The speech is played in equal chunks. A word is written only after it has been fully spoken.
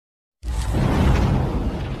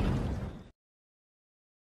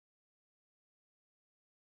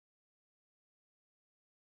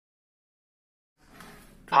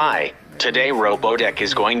Hi, today Robotech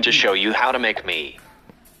is going to show you how to make me.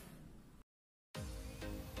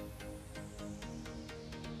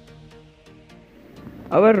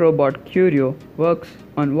 Our robot Curio works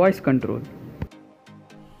on voice control.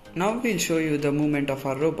 Now we'll show you the movement of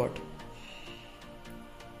our robot.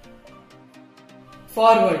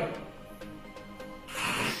 Forward.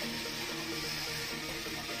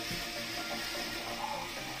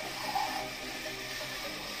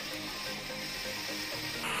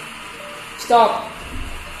 Stop.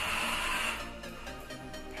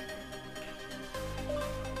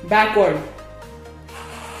 Backward.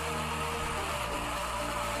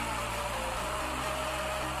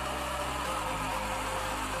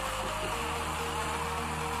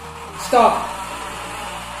 Stop.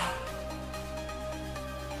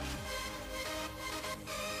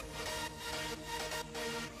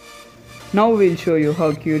 Now we'll show you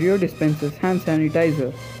how Curio dispenses hand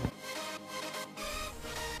sanitizer.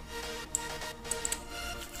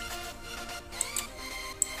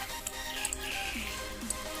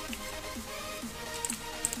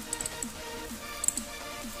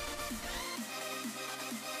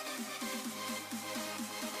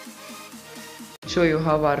 Show you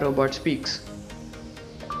how our robot speaks.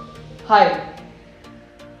 Hi.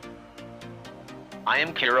 I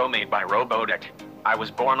am Kiro, made by Robotech. I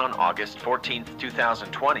was born on August 14th,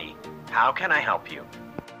 2020. How can I help you?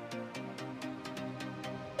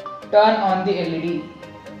 Turn on the LED.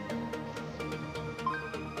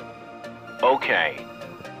 Okay.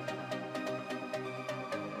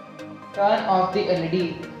 Turn off the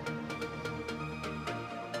LED.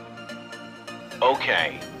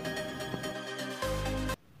 Okay.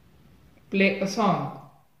 Play a song.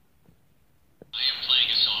 I am playing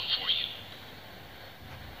a song for you.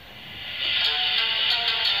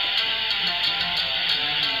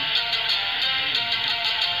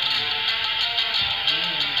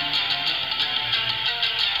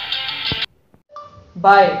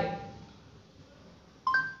 Bye.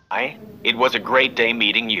 It was a great day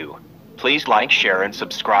meeting you. Please like, share, and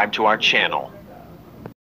subscribe to our channel.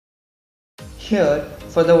 Here,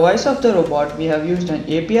 for the voice of the robot, we have used an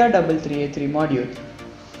APR33A3 module.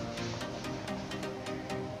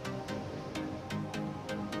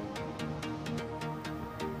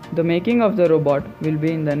 The making of the robot will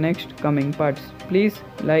be in the next coming parts. Please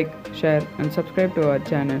like, share and subscribe to our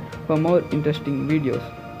channel for more interesting videos.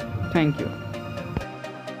 Thank you.